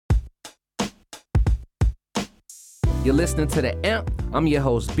You're listening to The Amp. I'm your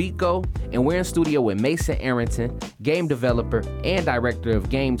host, Biko, and we're in studio with Mason Arrington, game developer and director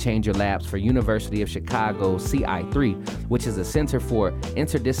of Game Changer Labs for University of Chicago Ci3, which is a center for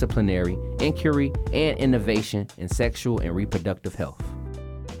interdisciplinary inquiry and innovation in sexual and reproductive health.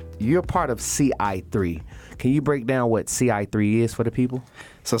 You're part of Ci3. Can you break down what Ci3 is for the people?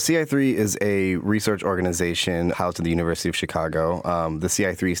 So Ci3 is a research organization housed at the University of Chicago. The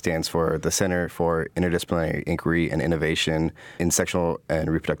Ci3 stands for the Center for Interdisciplinary Inquiry and Innovation in Sexual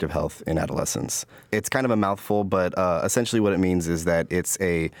and Reproductive Health in Adolescents. It's kind of a mouthful, but essentially what it means is that it's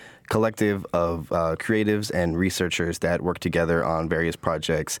a collective of creatives and researchers that work together on various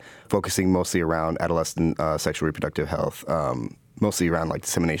projects, focusing mostly around adolescent sexual reproductive health, mostly around like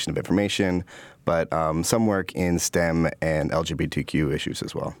dissemination of information, but some work in STEM and LGBTQ issues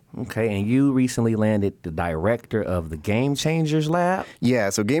as well. Okay, and you recently landed the director of the Game Changers Lab? Yeah,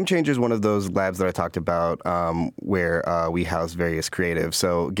 so Game Changer is one of those labs that I talked about where we house various creatives.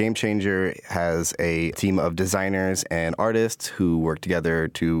 So Game Changer has a team of designers and artists who work together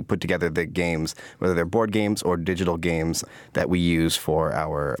to put together the games, whether they're board games or digital games that we use for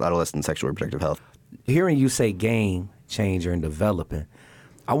our adolescent sexual reproductive health. Hearing you say game changer and developing,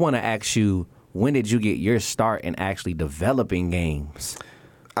 I want to ask you, when did you get your start in actually developing games?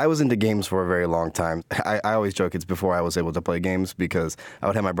 I was into games for a very long time. I always joke it's before I was able to play games because I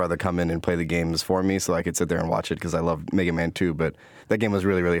would have my brother come in and play the games for me so I could sit there and watch it because I loved Mega Man 2, but that game was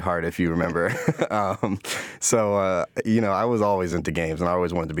really, really hard if you remember. I was always into games and I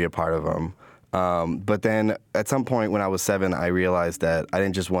always wanted to be a part of them. But then at some point when I was 7, I realized that I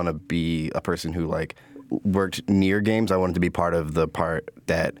didn't just want to be a person who worked near games. I wanted to be part of the part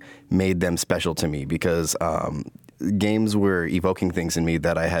that made them special to me because games were evoking things in me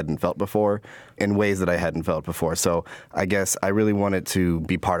that I hadn't felt before in ways that I hadn't felt before. So I guess I really wanted to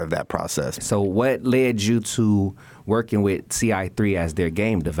be part of that process. So what led you to working with Ci3 as their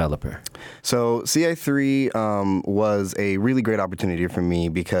game developer? So Ci3 was a really great opportunity for me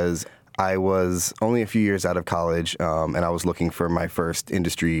because I was only a few years out of college, and I was looking for my first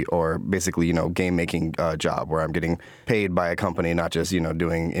industry or basically, game making job where I'm getting paid by a company, not just,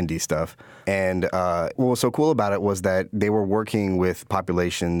 doing indie stuff. And what was so cool about it was that they were working with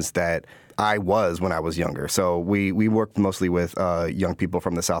populations that I was when I was younger. So we worked mostly with young people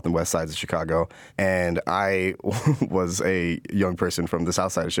from the south and west sides of Chicago, and I was a young person from the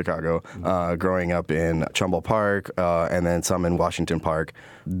south side of Chicago, growing up in Trumbull Park and then some in Washington Park.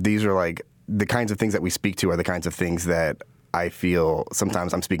 These are the kinds of things that we speak to are the kinds of things that I feel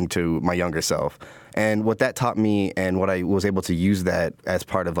sometimes I'm speaking to my younger self. And what that taught me and what I was able to use that as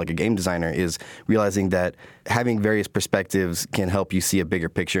part of a game designer is realizing that having various perspectives can help you see a bigger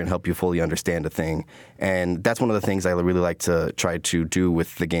picture and help you fully understand a thing. And that's one of the things I really like to try to do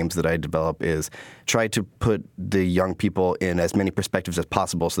with the games that I develop is try to put the young people in as many perspectives as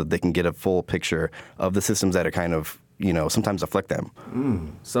possible so that they can get a full picture of the systems that are kind of, sometimes afflict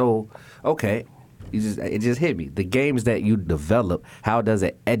them. So, okay. It just hit me. The games that you develop, how does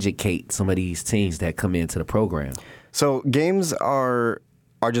it educate some of these teens that come into the program? So games are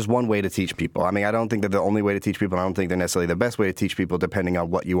just one way to teach people. I mean, I don't think they're the only way to teach people. I don't think they're necessarily the best way to teach people depending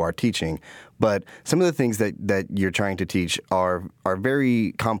on what you are teaching. But some of the things that you're trying to teach are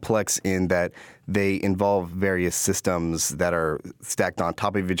very complex in that they involve various systems that are stacked on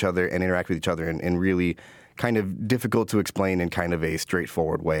top of each other and interact with each other in really kind of difficult to explain in kind of a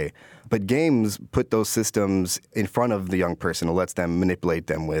straightforward way. But games put those systems in front of the young person and lets them manipulate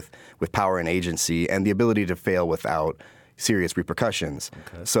them with power and agency and the ability to fail without serious repercussions.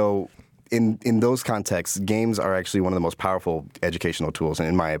 Okay. So in those contexts, games are actually one of the most powerful educational tools,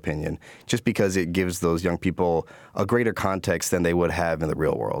 in my opinion, just because it gives those young people a greater context than they would have in the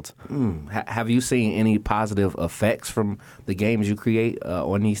real world. Have you seen any positive effects from the games you create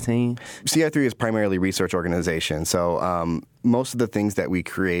on these teams? Ci3 is primarily a research organization, so most of the things that we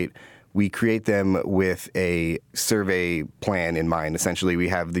create them with a survey plan in mind. Essentially, we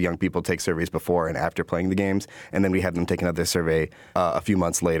have the young people take surveys before and after playing the games, and then we have them take another survey a few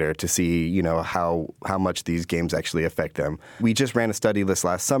months later to see, how much these games actually affect them. We just ran a study this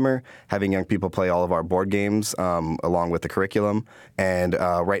last summer, having young people play all of our board games along with the curriculum, and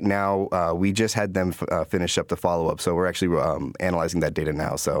right now we just had them finish up the follow-up, so we're actually analyzing that data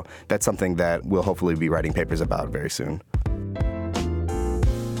now. So that's something that we'll hopefully be writing papers about very soon.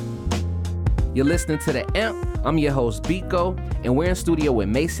 You're listening to The Amp. I'm your host, Biko, and we're in studio with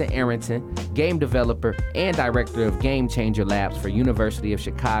Mason Arrington, game developer and director of Game Changer Labs for University of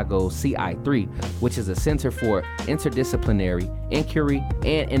Chicago Ci3, which is a center for interdisciplinary inquiry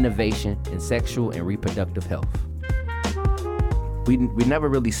and innovation in sexual and reproductive health. We never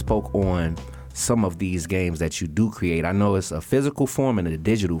really spoke on some of these games that you do create? I know it's a physical form and a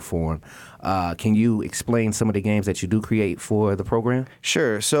digital form. Can you explain some of the games that you do create for the program?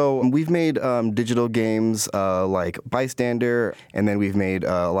 Sure. So we've made digital games like Bystander, and then we've made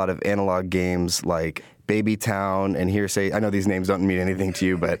a lot of analog games like Baby Town and Hearsay. I know these names don't mean anything to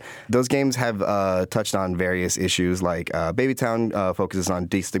you, but those games have touched on various issues. Like Baby Town focuses on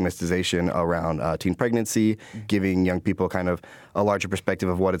destigmatization around teen pregnancy, giving young people kind of a larger perspective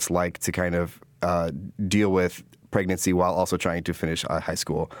of what it's like to kind of deal with pregnancy while also trying to finish high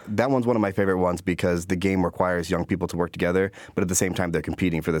school. That one's one of my favorite ones because the game requires young people to work together, but at the same time they're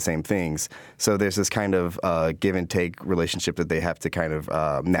competing for the same things. So there's this kind of give and take relationship that they have to kind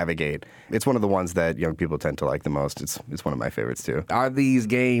of navigate. It's one of the ones that young people tend to like the most. It's one of my favorites too. Are these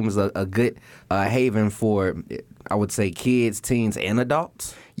games a good haven for, I would say, kids, teens, and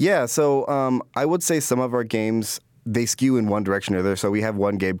adults? Yeah, so I would say some of our games, they skew in one direction or the other. So we have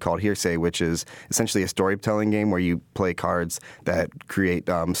one game called Hearsay, which is essentially a storytelling game where you play cards that create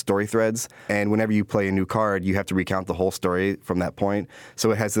story threads. And whenever you play a new card, you have to recount the whole story from that point.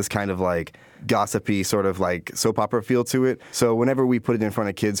 So it has this kind of like gossipy sort of like soap opera feel to it. So whenever we put it in front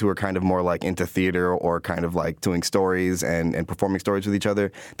of kids who are kind of more like into theater or kind of like doing stories and performing stories with each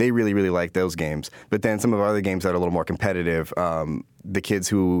other, they really, really like those games. But then some of our other games that are a little more competitive, the kids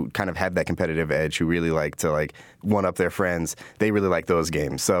who kind of have that competitive edge, who really like to like one-up their friends, they really like those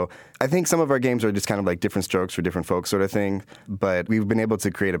games. So I think some of our games are just kind of like different strokes for different folks sort of thing, but we've been able to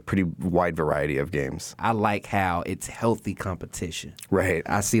create a pretty wide variety of games. I like how it's healthy competition. Right.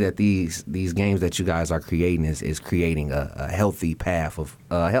 I see that these games that you guys are creating is creating a healthy path of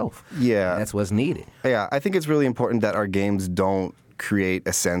health. Yeah. That's what's needed. Yeah, I think it's really important that our games don't create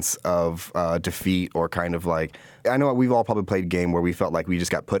a sense of defeat or kind of like, I know we've all probably played a game where we felt like we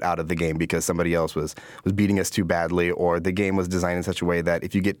just got put out of the game because somebody else was beating us too badly, or the game was designed in such a way that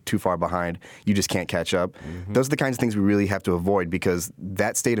if you get too far behind, you just can't catch up. Mm-hmm. Those are the kinds of things we really have to avoid because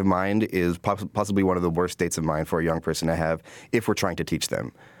that state of mind is possibly one of the worst states of mind for a young person to have if we're trying to teach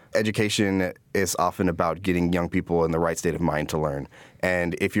them. Education is often about getting young people in the right state of mind to learn.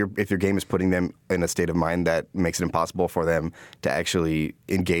 And if your game is putting them in a state of mind that makes it impossible for them to actually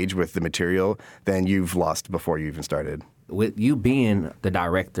engage with the material, then you've lost before you even started. With you being the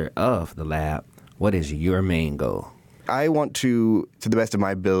director of the lab, what is your main goal? I want to the best of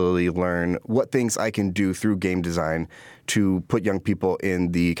my ability, learn what things I can do through game design to put young people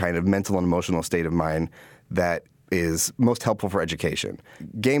in the kind of mental and emotional state of mind that is most helpful for education.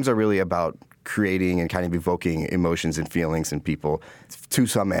 Games are really about creating and kind of evoking emotions and feelings in people to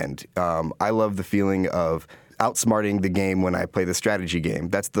some end. I love the feeling of outsmarting the game when I play the strategy game.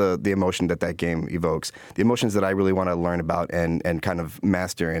 That's the emotion that game evokes. The emotions that I really want to learn about and kind of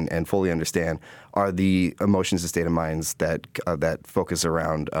master and fully understand are the emotions and state of minds that focus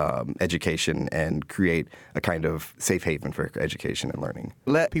around education and create a kind of safe haven for education and learning.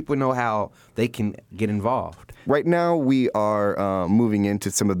 Let people know how they can get involved. Right now, we are moving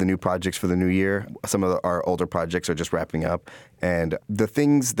into some of the new projects for the new year. Some of our older projects are just wrapping up. And the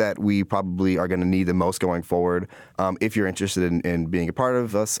things that we probably are going to need the most going forward, if you're interested in being a part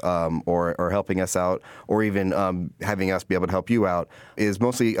of us or helping us out, or even having us be able to help you out, is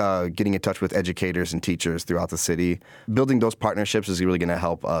mostly getting in touch with educators and teachers throughout the city. Building those partnerships is really going to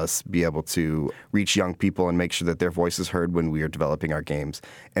help us be able to reach young people and make sure that their voice is heard when we are developing our games,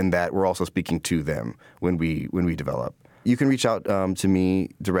 and that we're also speaking to them when we develop. You can reach out to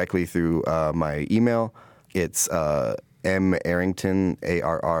me directly through my email. It's marrington,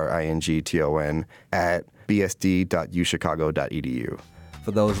 ARRINGTON, at bsd.uchicago.edu. For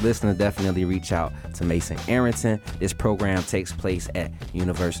those listening, definitely reach out to Mason Arrington. This program takes place at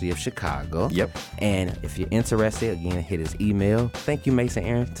University of Chicago. Yep. And if you're interested, again, hit his email. Thank you, Mason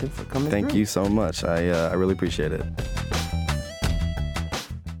Arrington, for coming through. Thank you so much. I really appreciate it.